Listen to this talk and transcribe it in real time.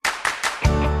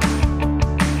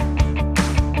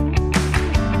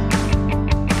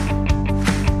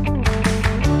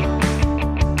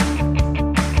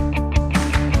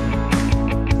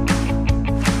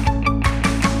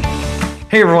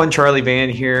Hey everyone, Charlie Van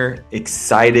here.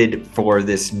 Excited for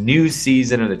this new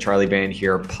season of the Charlie Van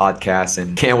Here podcast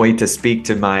and can't wait to speak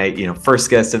to my, first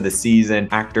guest of the season,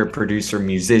 actor, producer,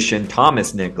 musician,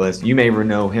 Thomas Nicholas. You may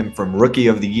know him from Rookie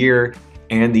of the Year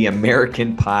and the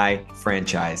American Pie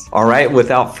franchise. All right,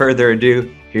 without further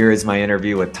ado, here is my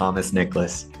interview with Thomas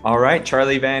Nicholas. All right,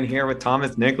 Charlie Van here with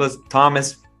Thomas Nicholas.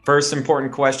 Thomas, first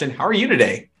important question, how are you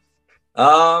today?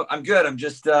 I'm good. I'm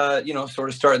just, sort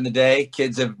of starting the day.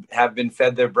 Kids have been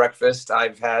fed their breakfast.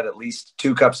 I've had at least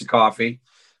 2 cups of coffee,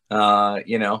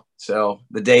 so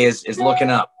the day is looking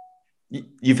up.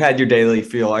 You've had your daily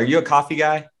fuel. Are you a coffee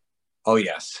guy? Oh,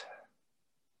 yes.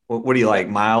 What do you like?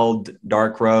 Mild,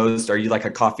 dark roast? Are you like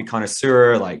a coffee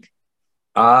connoisseur?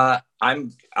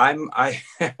 I'm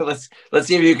let's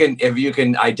see if you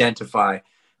can identify,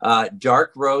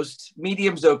 dark roast,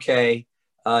 medium's okay.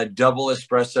 Double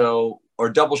espresso or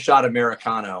double shot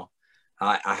Americano.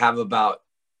 I have about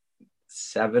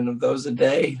 7 of those a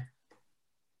day.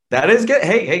 That is good.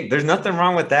 Hey, there's nothing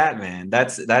wrong with that, man.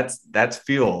 That's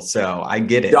fuel. So I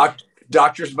get it.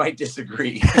 Doctors might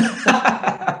disagree.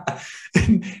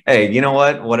 Hey, you know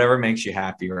what? Whatever makes you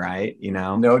happy, right?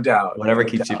 No doubt. Whatever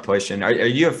keeps you pushing. Are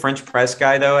you a French press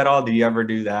guy though at all? Do you ever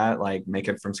do that? Like make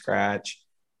it from scratch?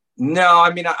 No,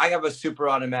 I mean, I have a super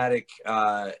automatic,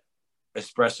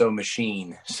 espresso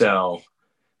machine, so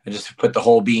I just put the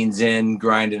whole beans in,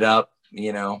 grind it up,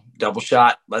 double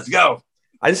shot, let's go.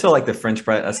 I just feel like the French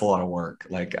press, that's a lot of work.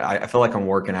 Like I feel like I'm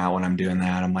working out when I'm doing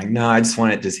that. I'm like, no, I just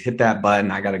want to just hit that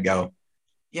button, I gotta go.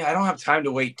 Yeah, I don't have time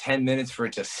to wait 10 minutes for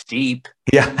it to steep.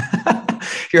 Yeah.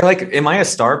 You're like, am I a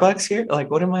Starbucks here? Like,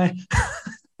 what am I?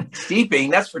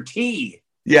 Steeping, that's for tea.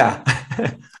 Yeah.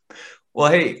 Well,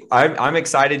 hey, I'm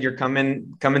excited. You're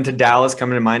coming to Dallas,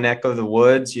 coming to my neck of the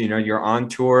woods. You're on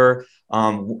tour.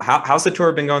 How's the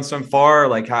tour been going so far?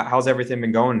 Like, how's everything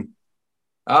been going?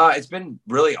 It's been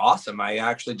really awesome. I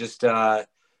actually just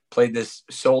played this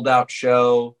sold out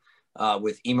show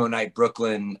with Emo Night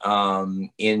Brooklyn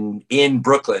in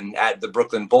Brooklyn at the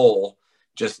Brooklyn Bowl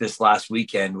just this last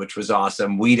weekend, which was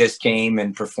awesome. We just came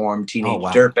and performed Teenage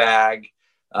Dirtbag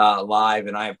live,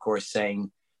 and I, of course, sang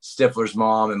Stifler's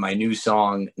Mom and my new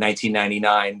song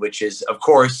 1999, which is, of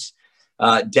course,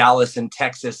 Dallas and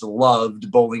Texas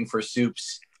loved Bowling for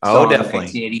Soup's song, definitely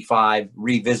 1985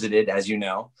 revisited, as you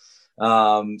know.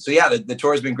 So yeah, the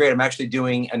tour has been great. I'm actually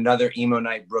doing another Emo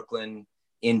Night Brooklyn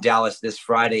in Dallas this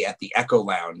Friday at the Echo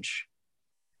Lounge.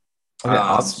 Okay,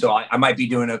 awesome. So I might be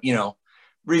doing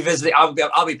revisiting.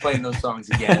 I'll be playing those songs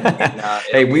again.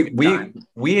 Hey,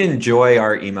 we enjoy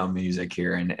our emo music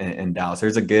here in Dallas.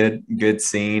 There's a good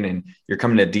scene, and you're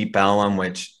coming to Deep Ellum,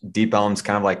 which Deep Ellum's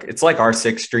kind of like, it's like our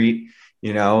 6th Street,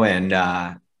 and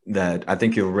I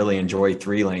think you'll really enjoy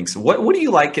Three Links. What do you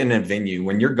like in a venue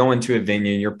when you're going to a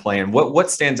venue and you're playing?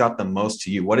 What stands out the most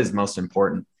to you? What is most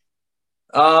important?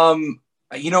 I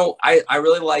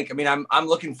really like. I mean, I'm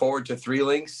looking forward to Three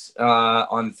Links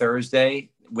on Thursday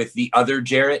with the other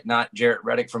Jarrett, not Jarrett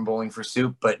Reddick from Bowling for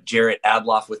Soup, but Jarrett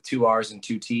Adloff with 2 R's and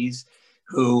 2 T's,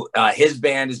 who his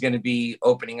band is going to be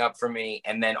opening up for me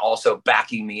and then also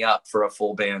backing me up for a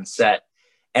full band set.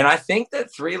 And I think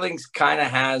that Three Links kind of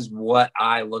has what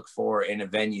I look for in a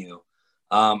venue.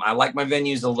 I like my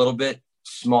venues a little bit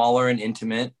smaller and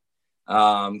intimate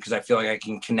because I feel like I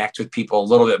can connect with people a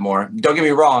little bit more. Don't get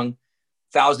me wrong,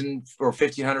 1,000 or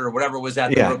 1,500 or whatever was at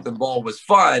the Brooklyn Bowl was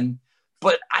fun,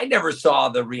 but I never saw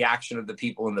the reaction of the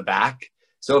people in the back.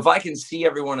 So if I can see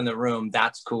everyone in the room,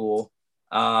 that's cool.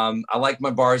 I like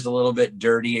my bars a little bit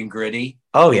dirty and gritty.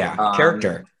 Oh yeah,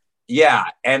 character. Yeah,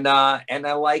 and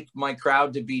I like my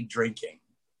crowd to be drinking,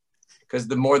 because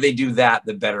the more they do that,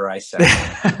 the better I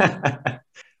sound.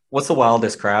 What's the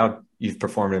wildest crowd you've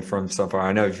performed in from so far?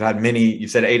 I know you've had many. You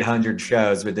said 800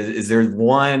 shows, but is there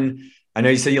one? I know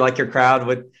you said you like your crowd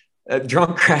with a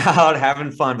drunk crowd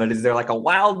having fun, but is there like a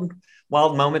wild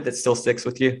moment that still sticks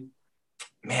with you?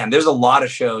 Man, there's a lot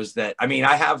of shows that, I mean,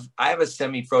 I have a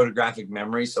semi-photographic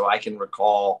memory, so I can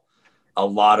recall a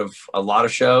lot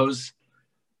of shows.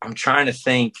 I'm trying to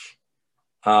think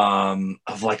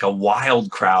of like a wild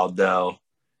crowd though.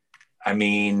 I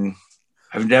mean,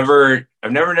 I've never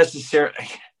necessarily,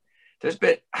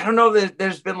 I don't know that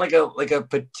there's been like a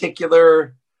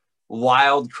particular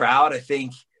wild crowd. I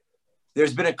think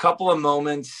there's been a couple of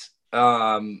moments,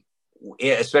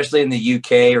 especially in the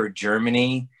UK or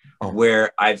Germany,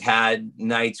 where I've had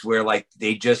nights where like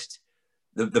they just,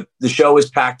 the show was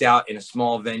packed out in a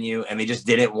small venue and they just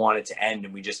didn't want it to end.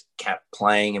 And we just kept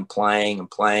playing and playing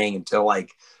and playing until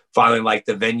like finally like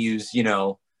the venue's,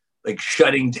 like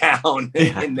shutting down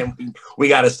and then we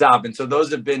got to stop. And so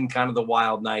those have been kind of the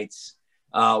wild nights.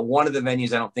 One of the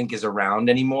venues I don't think is around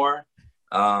anymore.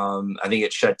 I think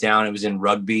it shut down. It was in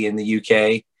Rugby in the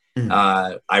UK.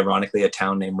 Ironically, a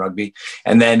town named Rugby.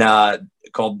 And then I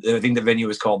think the venue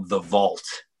was called The Vault.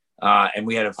 And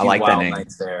we had a few wild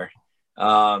nights there.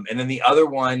 And then the other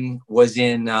one was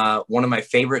in one of my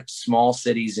favorite small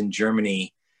cities in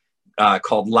Germany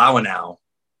called Lauenau,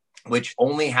 which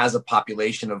only has a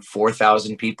population of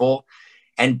 4,000 people,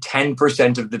 and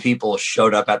 10% of the people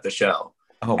showed up at the show.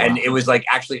 Oh, wow. And it was like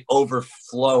actually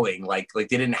overflowing. Like they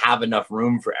didn't have enough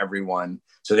room for everyone.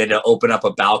 So they had to open up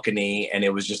a balcony, and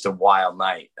it was just a wild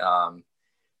night.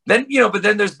 Then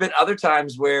there's been other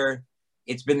times where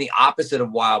it's been the opposite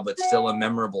of wild, but still a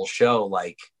memorable show.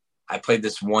 Like I played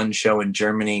this one show in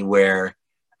Germany where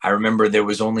I remember there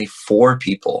was only 4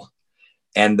 people,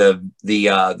 and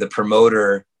the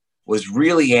promoter was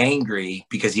really angry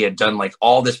because he had done like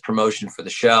all this promotion for the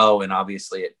show, and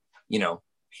obviously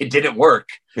it didn't work.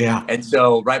 Yeah. And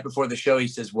so right before the show, he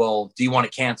says, "Well, do you want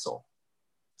to cancel?"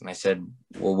 And I said,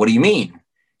 "Well, what do you mean?" He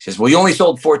says, "Well, you only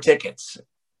sold 4 tickets."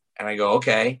 And I go,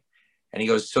 "Okay." And he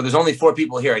goes, "So there's only 4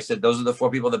 people here." I said, "Those are the 4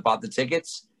 people that bought the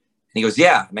tickets?" And he goes,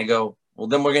 "Yeah." And I go, "Well,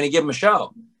 then we're going to give them a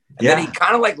show." And then he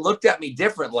kind of like looked at me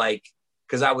different, like,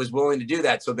 because I was willing to do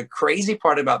that. So the crazy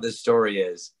part about this story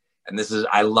is, and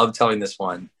I love telling this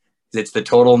one, it's the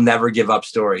total never give up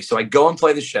story. So I go and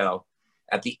play the show.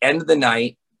 At the end of the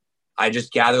night, I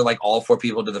just gather like all 4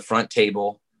 people to the front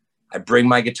table. I bring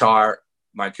my guitar,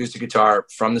 my acoustic guitar,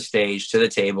 from the stage to the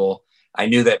table. I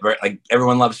knew that like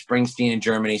everyone loves Springsteen in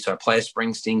Germany, so I play a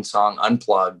Springsteen song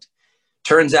unplugged.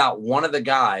 Turns out one of the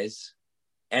guys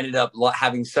ended up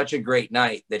having such a great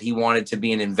night that he wanted to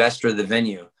be an investor of the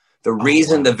venue. The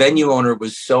reason the venue owner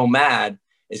was so mad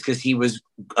is because he was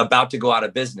about to go out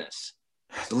of business.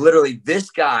 So literally this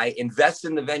guy invests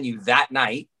in the venue that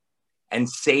night and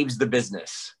saves the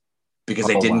business because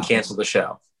they didn't cancel the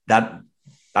show.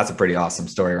 That's a pretty awesome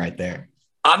story right there.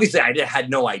 Obviously, I had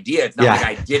no idea. It's not like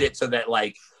I did it so that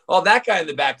like, oh, that guy in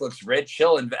the back looks rich.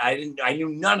 I knew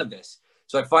none of this.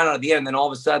 So I find out at the end, and then all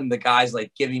of a sudden the guy's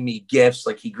like giving me gifts.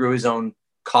 Like he grew his own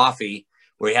coffee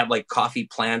where he had like coffee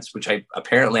plants, which I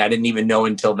didn't even know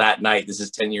until that night. This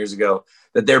is 10 years ago,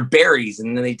 that they're berries.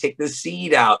 And then they take the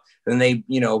seed out and they,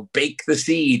 bake the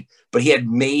seed. But he had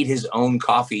made his own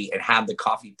coffee and had the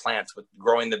coffee plants with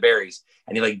growing the berries.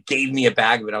 And he like gave me a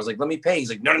bag of it. I was like, "Let me pay."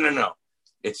 He's like, no.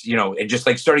 It's, it just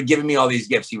like started giving me all these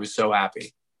gifts. He was so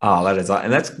happy. Oh, that is,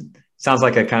 and sounds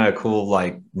like a kind of cool,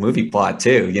 like movie plot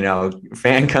too.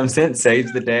 Fan comes in,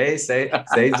 saves the day, saves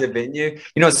the venue.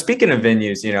 Speaking of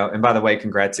venues, and by the way,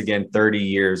 congrats again, 30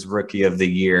 years Rookie of the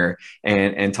Year,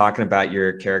 and talking about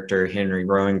your character, Henry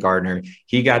Rowan-Gardner,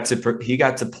 he got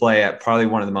to play at probably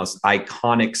one of the most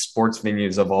iconic sports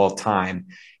venues of all time.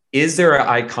 Is there an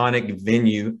iconic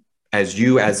venue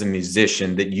as a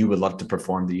musician that you would love to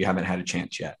perform that you haven't had a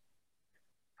chance yet?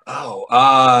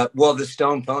 Well, the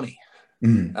Stone Pony.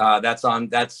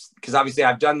 That's because obviously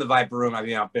I've done the Viper Room.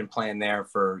 I've been playing there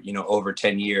for, over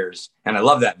 10 years, and I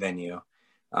love that venue.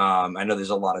 I know there's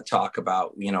a lot of talk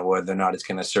about, whether or not it's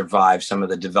going to survive some of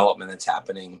the development that's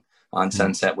happening on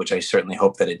Sunset, which I certainly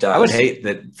hope that it does. I would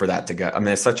hate for that to go. I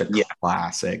mean, it's such a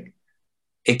classic.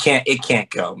 It can't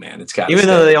go, man. It's got, even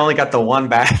though they only got the one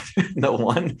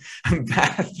bathroom.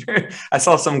 I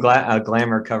saw some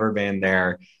glamour cover band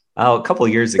there a couple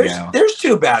of years ago. There's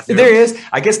 2 bathrooms. There is.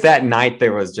 I guess that night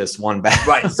there was just one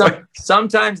bathroom. Right.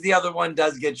 Sometimes the other one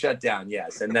does get shut down.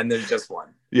 Yes. And then there's just one.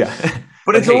 Yeah.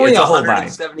 But it's only a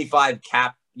 175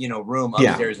 cap, room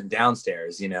upstairs and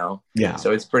downstairs, Yeah.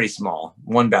 So it's pretty small.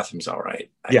 One bathroom's all right.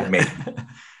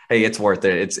 Hey, it's worth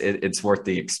it. It's worth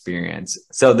the experience.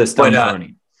 So the Stone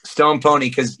Pony. Stone Pony,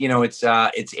 because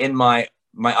it's in my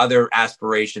other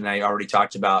aspiration. I already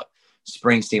talked about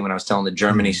Springsteen when I was telling the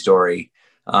Germany story.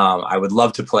 I would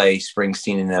love to play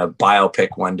Springsteen in a biopic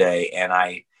one day, and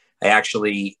I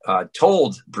actually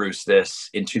told Bruce this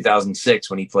in 2006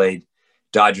 when he played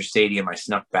Dodger Stadium. I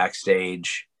snuck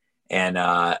backstage, and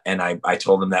I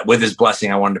told him that with his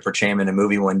blessing, I wanted to portray him in a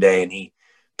movie one day, and he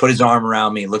put his arm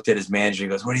around me, looked at his manager. He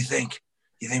goes, "What do you think?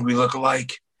 You think we look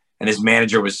alike?" And his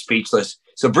manager was speechless.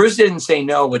 So Bruce didn't say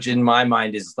no, which in my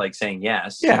mind is like saying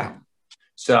yes. Yeah.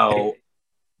 So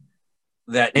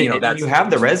that, that's, you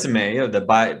have the resume of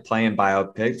playing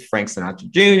biopics, Frank Sinatra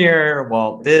Jr.,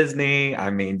 Walt Disney. I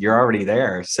mean, you're already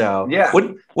there. So yeah.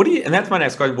 What do you, and that's my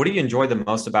next question. What do you enjoy the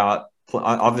most about,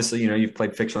 obviously, you've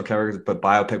played fictional characters, but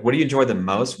biopic, what do you enjoy the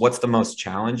most? What's the most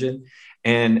challenging?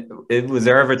 And was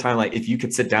there ever a time, like, if you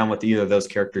could sit down with either of those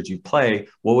characters you play,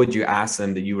 what would you ask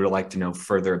them that you would like to know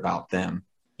further about them?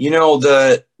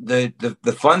 The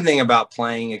fun thing about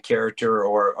playing a character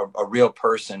or a real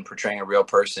person, portraying a real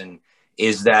person,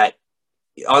 is that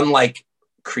unlike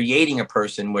creating a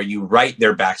person where you write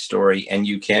their backstory and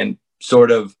you can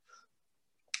sort of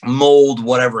mold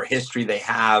whatever history they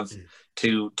have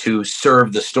to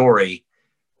serve the story.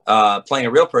 Playing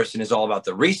a real person is all about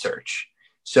the research.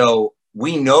 So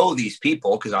we know these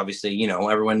people because obviously, you know,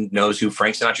 everyone knows who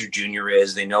Frank Sinatra Jr.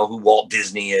 is. They know who Walt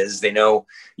Disney is. They know,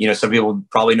 you know, some people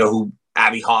probably know who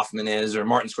Abby Hoffman is or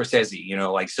Martin Scorsese, you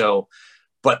know, like, so,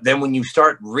 but then when you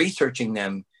start researching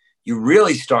them, you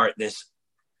really start this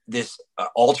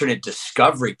alternate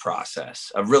discovery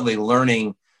process of really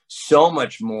learning so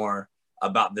much more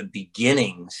about the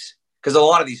beginnings. Because a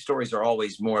lot of these stories are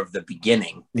always more of the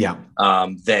beginning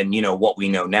than, you know, what we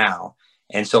know now.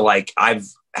 And so like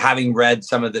having read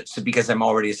some of because I'm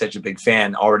already such a big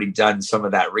fan, already done some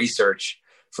of that research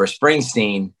for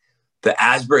Springsteen, the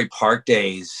Asbury Park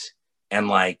days and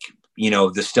like, you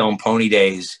know, the Stone Pony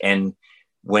days. And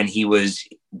when he was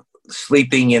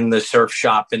sleeping in the surf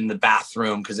shop in the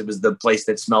bathroom, because it was the place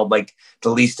that smelled like the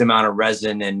least amount of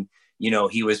resin. And, you know,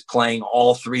 he was playing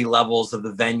all 3 levels of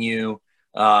the venue.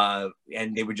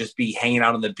 And they would just be hanging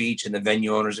out on the beach and the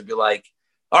venue owners would be like,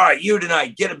 all right, you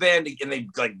tonight, get a band. And they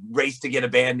like race to get a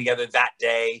band together that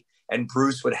day. And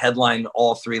Bruce would headline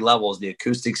all 3 levels, the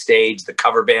acoustic stage, the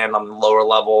cover band on the lower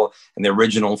level, and the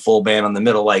original full band on the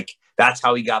middle. Like that's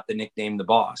how he got the nickname The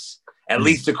Boss, at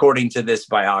least according to this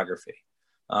biography,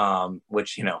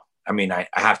 which, you know, I mean, I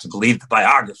have to believe the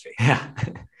biography. Yeah.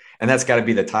 And that's got to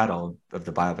be the title of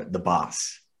the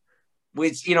Boss.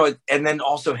 Which, you know, and then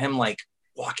also him like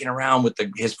walking around with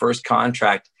his first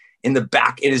contract in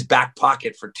his back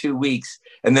pocket for 2 weeks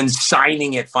and then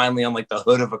signing it finally on like the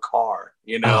hood of a car,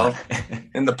 you know,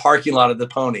 in the parking lot of the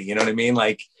Pony, you know what I mean?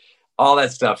 Like all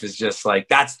that stuff is just like,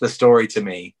 that's the story to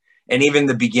me. And even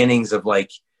the beginnings of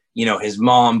like, you know, his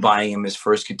mom buying him his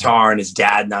first guitar and his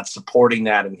dad not supporting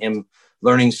that and him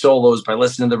learning solos by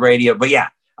listening to the radio. But yeah,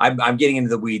 I'm getting into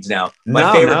the weeds now.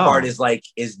 My favorite part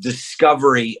is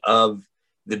discovery of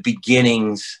the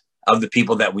beginnings of the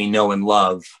people that we know and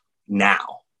love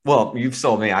now. Well, you've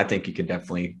sold me. I think you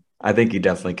definitely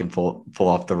can pull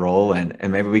off the role, and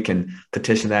maybe we can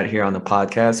petition that here on the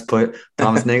podcast. Put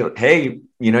Thomas Nagel. Hey,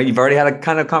 you know, you've already had a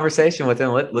kind of conversation with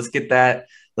him. Let's get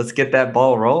that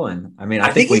ball rolling. I mean,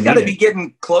 I think he's got to be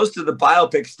getting close to the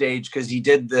biopic stage because he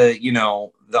did the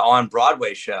on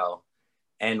Broadway show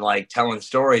and like telling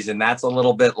stories, and that's a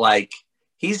little bit like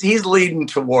he's leading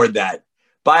toward that.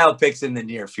 Biopics in the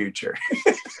near future.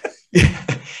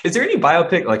 Is there any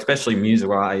biopic, like especially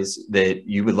music-wise, that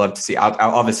you would love to see?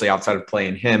 Obviously, outside of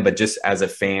playing him, but just as a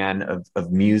fan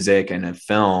of music and of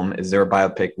film, is there a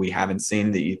biopic we haven't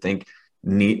seen that you think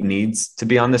needs to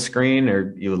be on the screen,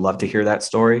 or you would love to hear that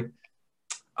story?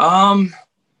 Yeah,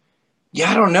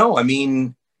 I don't know. I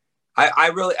mean, I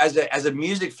really, as a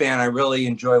music fan, I really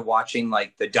enjoy watching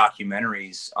like the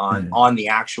documentaries on the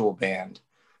actual band.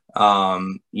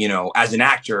 You know, as an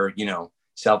actor, you know,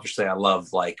 selfishly, I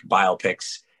love like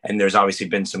biopics, and there's obviously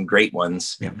been some great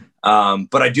ones. Yeah.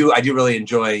 But I do really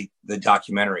enjoy the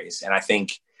documentaries, and I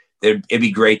think it'd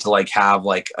be great to like have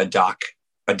like a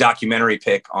documentary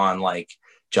pick on like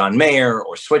John Mayer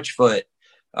or Switchfoot.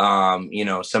 You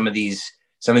know, some of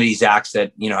these acts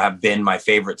that, you know, have been my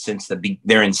favorite since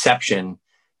their inception,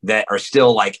 that are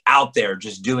still like out there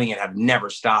just doing it, have never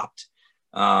stopped.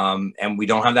 And we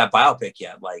don't have that biopic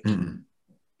yet. Like, I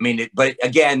mean, but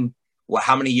again,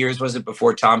 how many years was it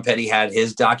before Tom Petty had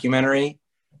his documentary?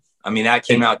 I mean, that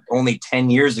came out only 10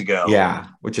 years ago. Yeah,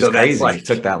 which is crazy. Like, it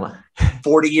took that long.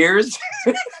 40 years.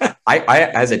 I,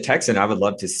 as a Texan, I would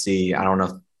love to see, I don't know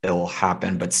if it'll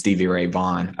happen, but Stevie Ray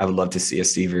Vaughan. I would love to see a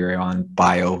Stevie Ray Vaughan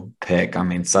biopic. I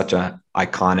mean, such a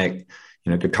iconic,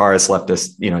 you know, guitarist, left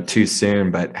us, you know, too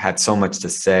soon, but had so much to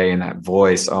say, and that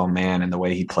voice, oh man, and the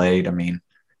way he played. I mean,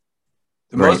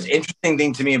 the most interesting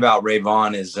thing to me about Ray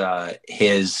Vaughan is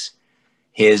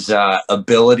his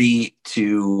ability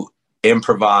to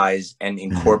improvise and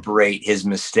incorporate his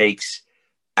mistakes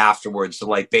afterwards. So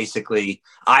like, basically,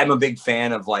 I'm a big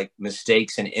fan of like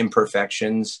mistakes and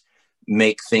imperfections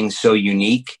make things so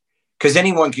unique, because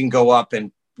anyone can go up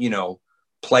and, you know,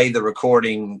 play the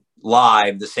recording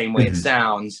live the same way it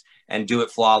sounds and do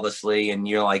it flawlessly. And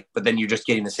you're like, but then you're just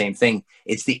getting the same thing.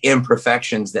 It's the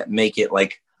imperfections that make it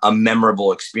like a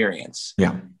memorable experience.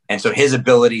 Yeah. And so his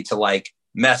ability to like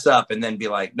mess up and then be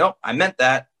like, nope, I meant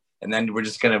that. And then we're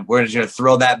just gonna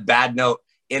throw that bad note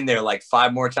in there like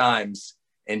 5 more times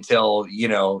until, you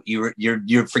know,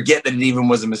 you forget that it even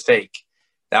was a mistake.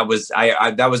 That was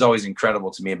that was always incredible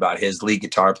to me about his lead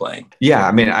guitar playing. Yeah,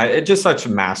 I mean, it's just such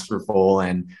masterful,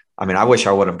 and I mean, I wish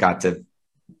I would have got to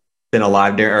been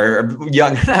alive there or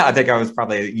young. I think I was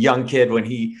probably a young kid when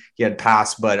he had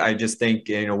passed, but I just think,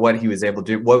 what he was able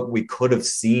to do, what we could have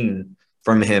seen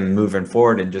from him moving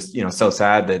forward, and just, so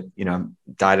sad that,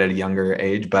 died at a younger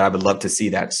age, but I would love to see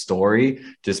that story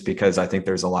just because I think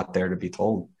there's a lot there to be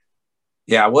told.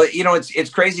 Yeah. Well, it's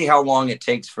crazy how long it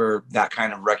takes for that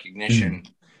kind of recognition.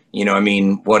 I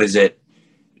mean, what is it?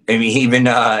 I mean,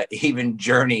 even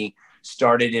Journey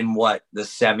started in the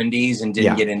 70s and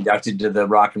didn't get inducted to the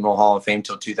Rock and Roll Hall of Fame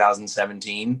till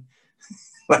 2017.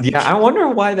 Yeah, I wonder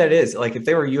why that is. Like, if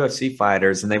they were UFC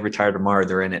fighters and they retire tomorrow,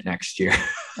 they're in it next year.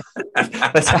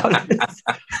 That's how it is.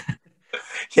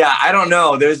 Yeah, I don't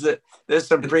know. There's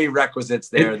some prerequisites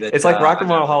there. It's like Rock and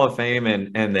Roll Hall of Fame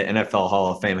and the NFL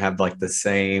Hall of Fame have like the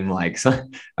same,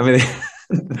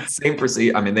 same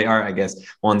procedure. I mean, they are, I guess,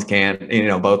 one's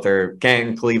Canton, both are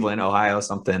Canton, Cleveland, Ohio,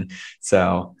 something.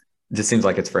 So it just seems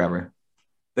like it's forever.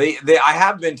 I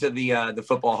have been to the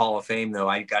Football Hall of Fame, though.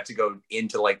 I got to go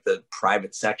into like the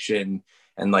private section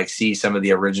and like see some of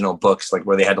the original books, like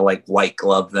where they had to like white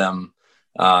glove them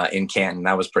in Canton.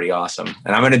 That was pretty awesome.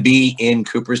 And I'm going to be in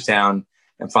Cooperstown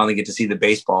and finally get to see the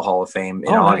Baseball Hall of Fame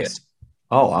in August. Nice.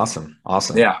 Oh, awesome.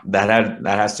 Yeah. That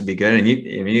has to be good. And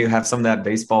you have some of that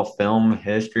baseball film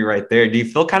history right there. Do you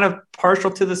feel kind of partial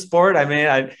to the sport? I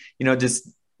mean, just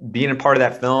being a part of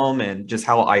that film and just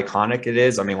how iconic it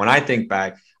is. I mean, when I think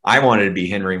back, I wanted to be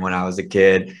Henry when I was a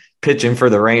kid, pitching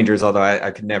for the Rangers, although I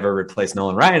could never replace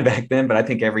Nolan Ryan back then. But I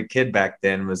think every kid back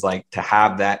then was like to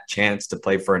have that chance to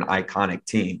play for an iconic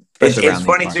team. It's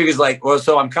funny too, because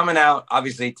so I'm coming out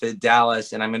obviously to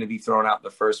Dallas, and I'm going to be throwing out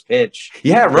the first pitch.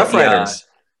 Yeah, Rough Riders.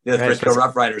 The Frisco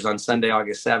Rough Riders on Sunday,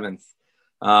 August 7th.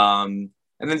 And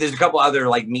then there's a couple other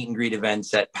like meet and greet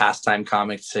events at Pastime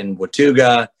Comics in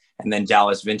Watauga, and then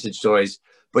Dallas Vintage Toys.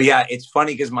 But yeah, it's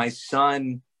funny because my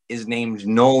son is named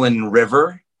Nolan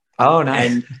River. Oh,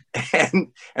 nice.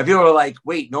 And people are like,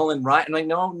 wait, Nolan Ryan? I'm like,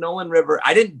 no, Nolan River.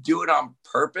 I didn't do it on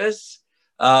purpose.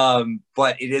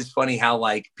 But it is funny how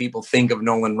like people think of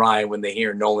Nolan Ryan when they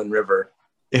hear Nolan River.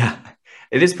 Yeah,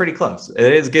 it is pretty close.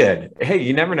 It is good. Hey,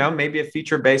 you never know. Maybe a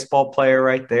future baseball player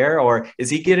right there. Or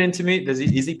is he get into me? Is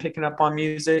he picking up on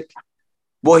music?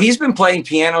 Well, he's been playing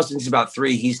piano since he's about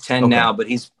 3. He's 10 now, but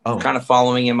he's kind of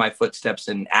following in my footsteps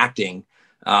in acting.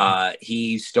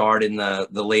 He starred in the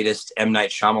latest M. Night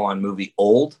Shyamalan movie,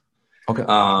 Old.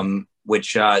 Okay.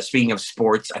 Which, speaking of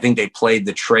sports, I think they played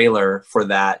the trailer for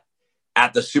that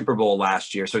at the Super Bowl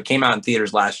last year. So it came out in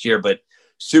theaters last year, but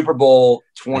Super Bowl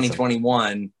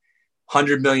 2021,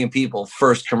 100 million people,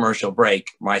 first commercial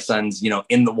break. My son's,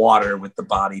 in the water with the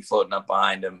body floating up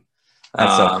behind him.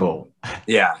 That's so cool.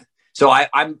 Yeah. So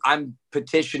I'm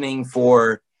petitioning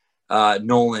for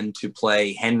Nolan to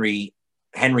play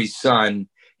Henry's son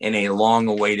in a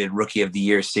long-awaited Rookie of the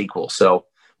Year sequel. So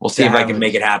we'll see if I can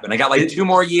make it happen. I got like 2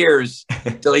 more years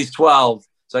till he's 12,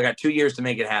 so I got 2 years to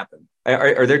make it happen.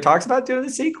 Are there talks about doing the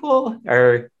sequel?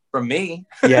 Or from me?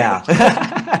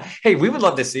 Yeah. Hey, we would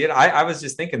love to see it. I was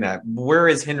just thinking that. Where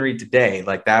is Henry today?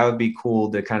 Like, that would be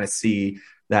cool to kind of see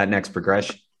that next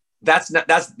progression. That's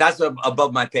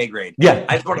above my pay grade. Yeah.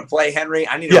 I just want to play Henry.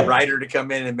 I need a writer to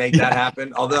come in and make that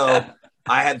happen. Although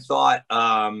I had thought,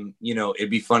 it'd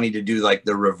be funny to do like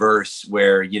the reverse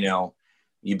where, you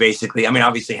basically, I mean,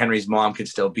 obviously Henry's mom could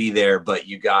still be there, but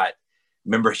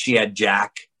remember she had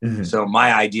Jack. Mm-hmm. So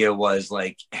my idea was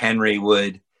like Henry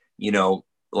would,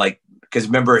 because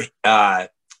remember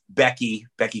Becky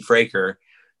Fraker,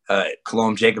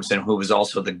 Cologne Jacobson, who was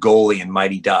also the goalie in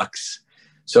Mighty Ducks.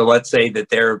 So let's say that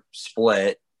they're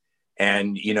split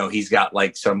and, he's got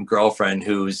like some girlfriend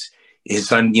who's his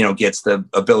son, gets the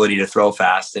ability to throw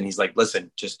fast. And he's like,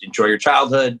 listen, just enjoy your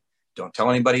childhood. Don't tell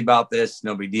anybody about this.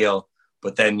 No big deal.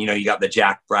 But then, you got the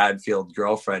Jack Bradfield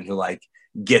girlfriend who like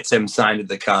gets him signed to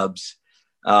the Cubs.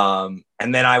 And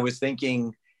then I was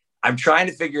thinking, I'm trying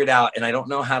to figure it out. And I don't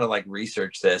know how to like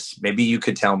research this. Maybe you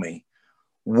could tell me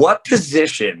what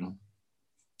position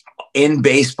in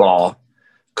baseball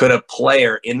could a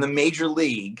player in the major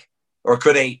league, or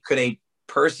could a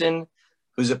person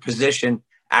who's a position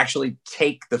actually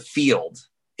take the field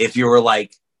if you were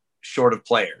like short of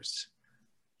players?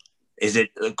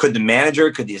 Could the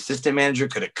manager, could the assistant manager,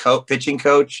 could a pitching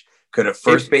coach, could a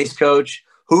first base coach,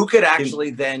 who could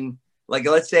actually then, like,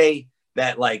 let's say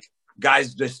that like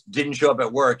guys just didn't show up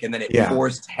at work and then it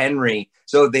forced Henry.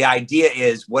 So the idea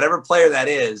is whatever player that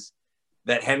is,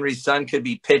 that Henry's son could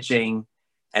be pitching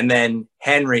and then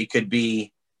Henry could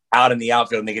be out in the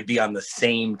outfield and they could be on the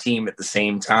same team at the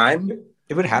same time.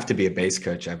 It would have to be a base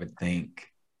coach, I would think.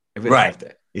 It would have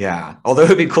to, yeah. Although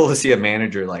it'd be cool to see a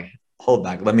manager like, hold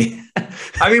back, let me.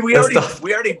 I mean, we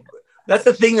already That's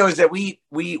the thing though, is that we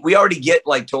already get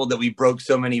like told that we broke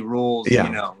so many rules, Yeah.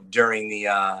 you know, during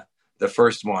the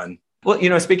first one.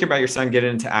 Well, speaking about your son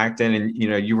getting into acting and,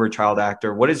 you were a child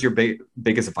actor, what is your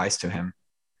biggest advice to him?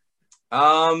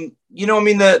 I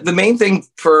mean, the main thing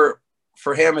for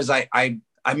him is I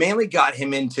mainly got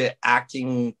him into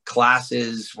acting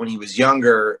classes when he was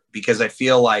younger, because I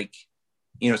feel like,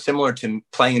 similar to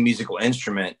playing a musical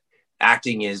instrument,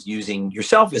 acting is using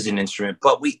yourself as an instrument,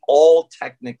 but we all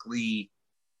technically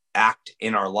act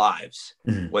in our lives,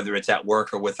 whether it's at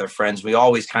work or with our friends. We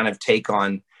always kind of take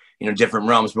on, different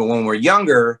realms. But when we're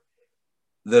younger,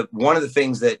 one of the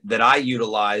things that I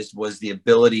utilized was the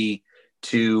ability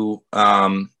to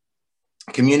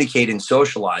communicate and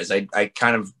socialize. I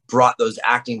kind of brought those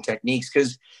acting techniques,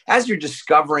 because as you're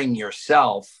discovering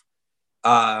yourself,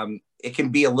 it can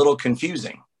be a little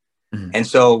confusing. And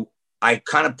so I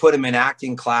kind of put him in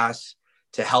acting class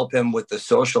to help him with the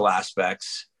social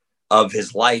aspects of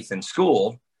his life in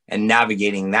school and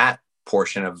navigating that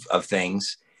portion of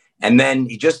things. And then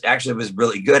he just actually was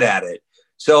really good at it.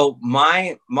 So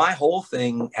my whole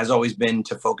thing has always been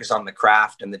to focus on the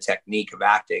craft and the technique of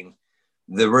acting.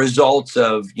 The results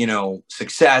of,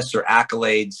 success or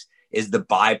accolades is the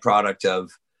byproduct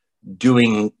of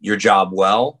doing your job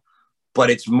well, but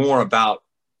it's more about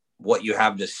what you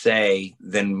have to say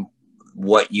than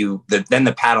than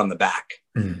the pat on the back.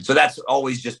 So that's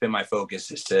always just been my focus,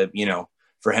 is to,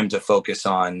 for him to focus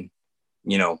on,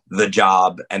 the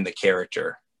job and the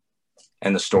character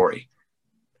and the story.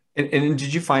 And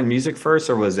did you find music first,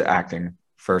 or was it acting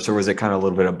first, or was it kind of a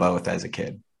little bit of both as a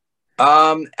kid?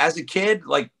 As a kid,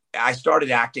 like, I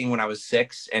started acting when I was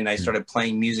 6, and I started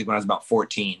playing music when I was about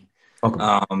 14.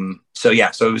 Okay. So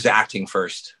it was acting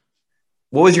first.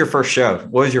 What was your first show?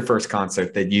 What was your first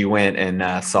concert that you went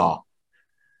and saw?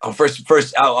 Oh, first,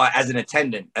 as an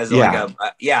attendant,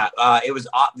 it was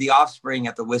The Offspring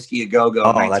at the Whiskey A Go-Go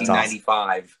in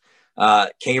 1995.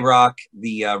 Awesome. K-Rock,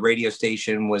 the radio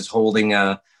station, was holding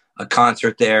a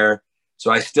concert there.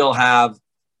 So I still have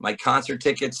my concert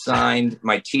tickets signed,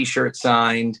 my T-shirt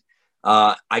signed.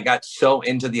 I got so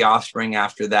into The Offspring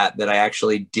after that I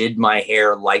actually did my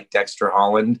hair like Dexter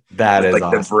Holland. That is like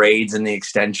awesome. The braids and the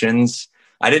extensions.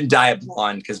 I didn't dye it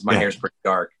blonde because my hair's pretty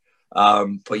dark.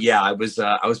 But yeah, I was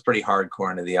pretty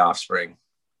hardcore into The Offspring.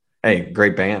 Hey,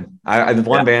 great band. The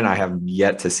one band I have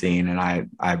yet to see, and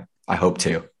I hope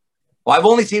to. Well, I've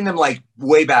only seen them like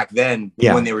way back then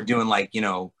when they were doing like,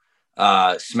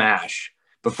 Smash,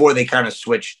 before they kind of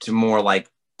switched to more like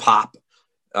pop,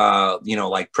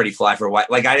 like Pretty Fly for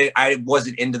White. Like I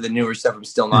wasn't into the newer stuff. I'm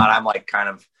still not. I'm like kind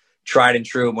of tried and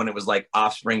true when it was like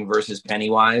Offspring versus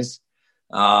Pennywise.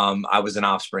 I was an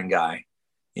Offspring guy,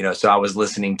 so I was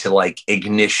listening to like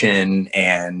Ignition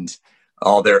and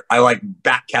I like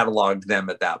back cataloged them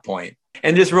at that point.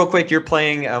 And just real quick, you're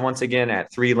playing once again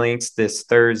at Three Links this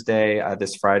Thursday,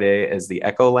 this Friday as the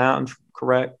Echo Lounge,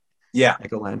 correct? Yeah.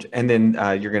 Echo Lounge. And then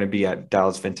you're going to be at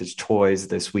Dallas Vintage Toys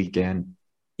this weekend.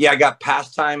 Yeah, I got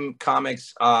Pastime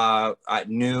Comics at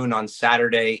noon on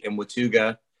Saturday in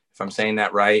Watauga, if I'm saying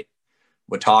that right.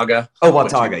 Watauga. Oh,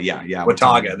 Watauga. Yeah.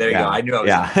 Watauga. There you go. I knew.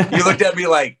 You looked at me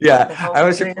like, yeah. I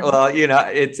was. Well,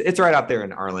 it's right out there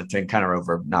in Arlington, kind of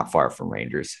over, not far from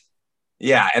Rangers.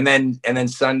 Yeah, and then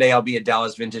Sunday I'll be at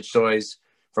Dallas Vintage Toys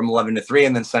from 11 to 3,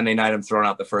 and then Sunday night I'm throwing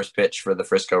out the first pitch for the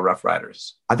Frisco Rough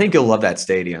Riders. I think you'll love that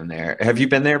stadium there. Have you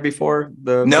been there before?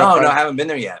 No, I haven't been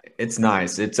there yet. It's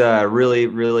nice. It's really,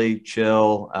 really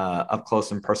chill, up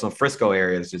close and personal. Frisco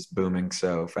area is just booming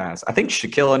so fast. I think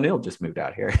Shaquille O'Neal just moved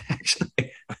out here,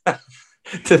 actually,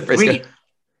 to Frisco.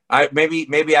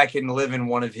 Maybe I can live in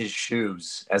one of his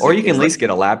shoes. Or you can at least get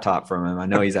a laptop from him. I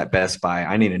know he's at Best Buy.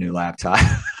 I need a new laptop.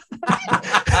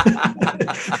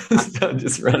 So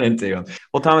just run into him.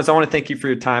 Well, Thomas, I want to thank you for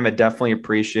your time. I definitely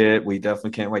appreciate it. We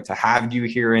definitely can't wait to have you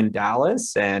here in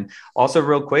Dallas. And also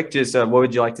real quick, just what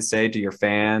would you like to say to your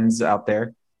fans out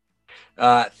there?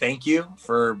 Thank you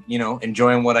for,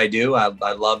 enjoying what I do.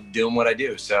 I love doing what I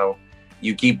do. So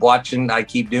you keep watching, I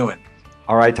keep doing.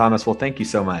 All right, Thomas. Well, thank you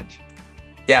so much.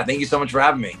 Yeah, thank you so much for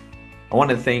having me. I want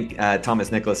to thank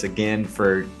Thomas Nicholas again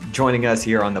for joining us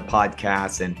here on the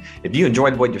podcast. And if you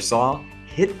enjoyed what you saw,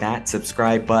 hit that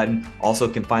subscribe button. Also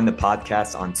can find the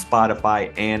podcast on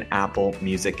Spotify and Apple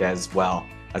Music as well.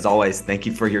 As always, thank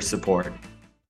you for your support.